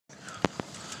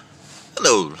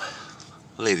Hello,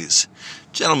 ladies,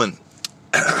 gentlemen,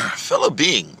 fellow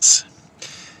beings,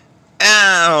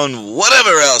 and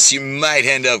whatever else you might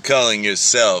end up calling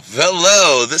yourself.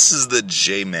 Hello, this is the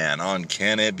J-Man on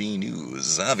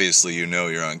Cannetbenews. Obviously, you know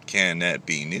you're on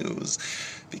Cannetbenews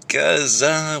because,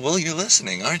 well, you're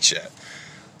listening, aren't you?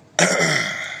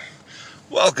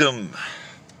 Welcome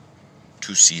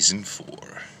to Season 4.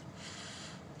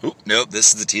 Oh, nope,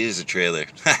 this is the teaser trailer.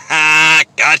 Ha-ha,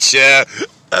 gotcha!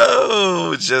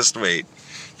 Oh, just wait,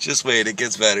 it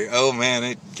gets better. Oh man,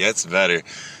 it gets better.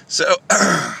 So,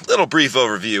 little brief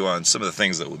overview on some of the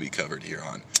things that will be covered here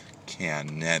on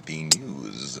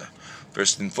Cannetbenews.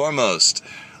 First and foremost,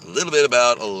 a little bit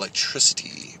about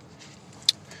electricity.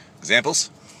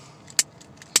 Examples?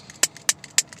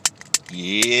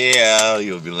 Yeah,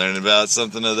 you'll be learning about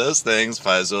something of those things.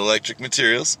 Piezoelectric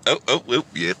materials. Yep, a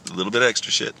little bit extra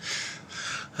shit.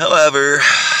 However,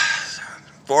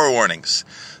 forewarnings.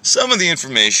 Some of the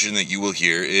information that you will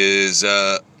hear is,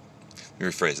 let me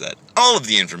rephrase that. All of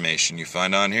the information you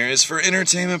find on here is for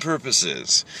entertainment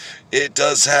purposes. It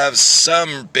does have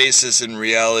some basis in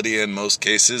reality in most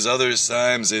cases. Other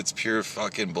times it's pure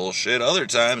fucking bullshit. Other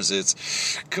times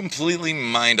it's completely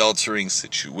mind-altering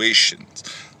situations.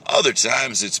 Other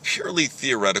times it's purely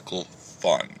theoretical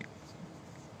fun.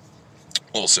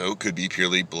 Also, could be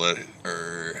purely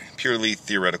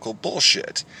theoretical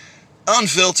bullshit.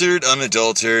 Unfiltered,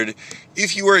 unadulterated.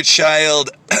 If you are a child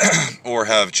or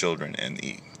have children in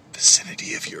the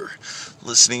vicinity of your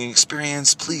listening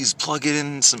experience, please plug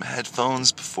in some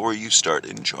headphones before you start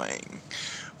enjoying.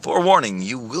 Forewarning,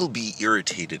 you will be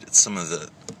irritated at some of the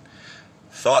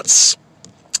thoughts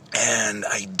and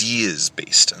ideas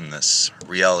based on this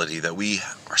reality that we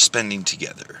are spending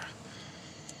together.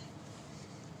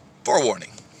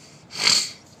 Forewarning.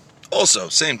 Also,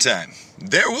 same time,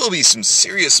 there will be some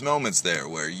serious moments there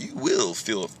where you will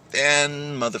feel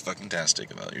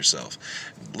fan-motherfucking-tastic about yourself.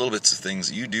 Little bits of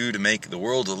things you do to make the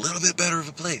world a little bit better of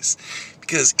a place.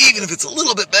 Because even if it's a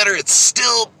little bit better, it's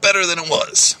still better than it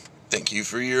was. Thank you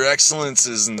for your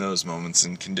excellences in those moments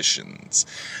and conditions.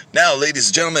 Now, ladies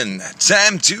and gentlemen,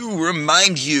 time to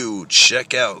remind you,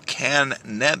 check out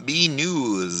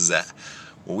Cannetbenews,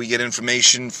 where we get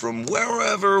information from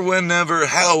wherever, whenever,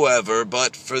 however,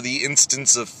 but for the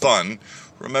instance of fun,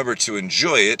 remember to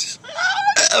enjoy it.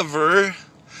 However,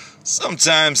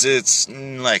 sometimes it's,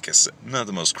 like I said, not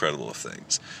the most credible of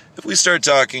things. If we start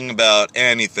talking about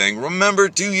anything, remember,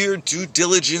 do your due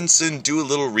diligence and do a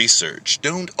little research.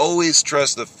 Don't always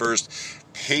trust the first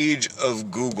page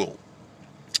of Google.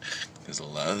 Because a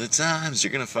lot of the times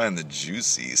you're going to find the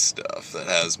juicy stuff that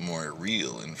has more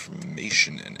real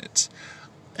information in it.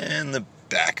 And the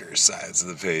backer sides of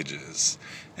the pages.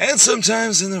 And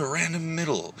sometimes in the random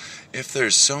middle, if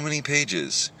there's so many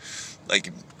pages.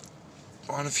 Like,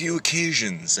 on a few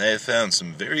occasions, I have found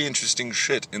some very interesting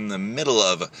shit in the middle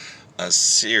of a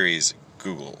series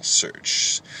Google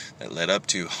search that led up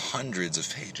to hundreds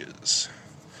of pages.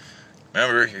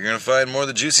 Remember, you're going to find more of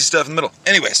the juicy stuff in the middle.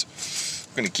 Anyways,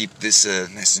 I'm going to keep this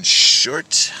nice and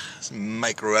short. It's a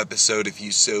micro episode, if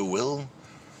you so will.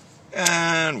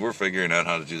 And we're figuring out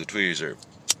how to do the tweezer.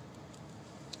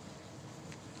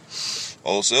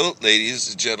 Also,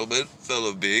 ladies and gentlemen,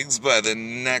 fellow beings, by the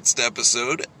next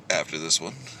episode, after this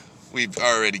one, we've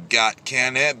already got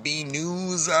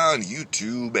Cannetbenews on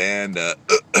YouTube and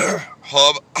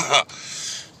Hub.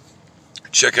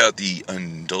 Check out the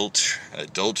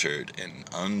adulterated and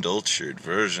unadulterated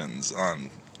versions on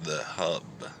the Hub.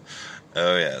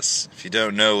 Oh yes, if you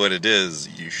don't know what it is,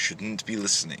 you shouldn't be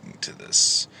listening to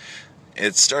this.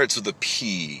 It starts with a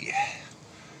P.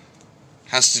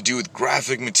 Has to do with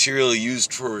graphic material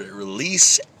used for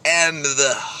release and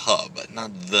the Hub.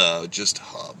 Not the, just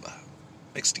Hub.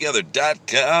 Mixed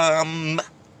together.com.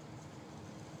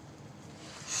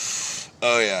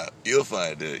 Oh yeah, you'll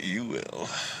find it. You will.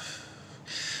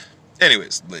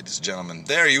 Anyways, ladies and gentlemen,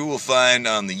 there you will find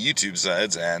on the YouTube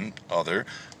sides and other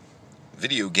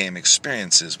video game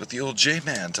experiences with the old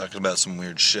J-Man talking about some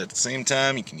weird shit. At the same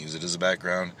time, you can use it as a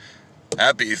background.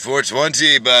 Happy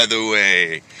 420, by the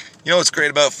way. You know what's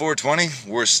great about 420?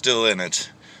 We're still in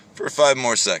it. For 5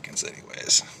 more seconds,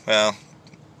 anyways. Well,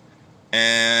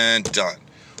 and done.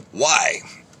 Why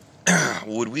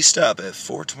would we stop at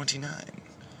 429?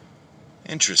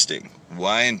 Interesting.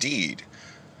 Why indeed?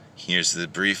 Here's the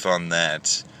brief on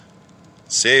that.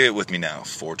 Say it with me now.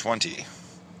 420.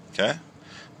 Okay?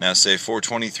 Now say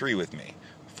 423 with me.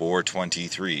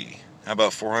 423. How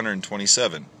about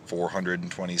 427?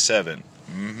 427.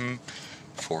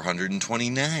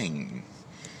 429.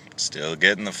 Still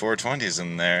getting the 420s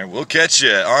in there. We'll catch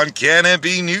you on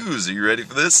Cannetbenews. Are you ready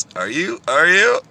for this? Are you?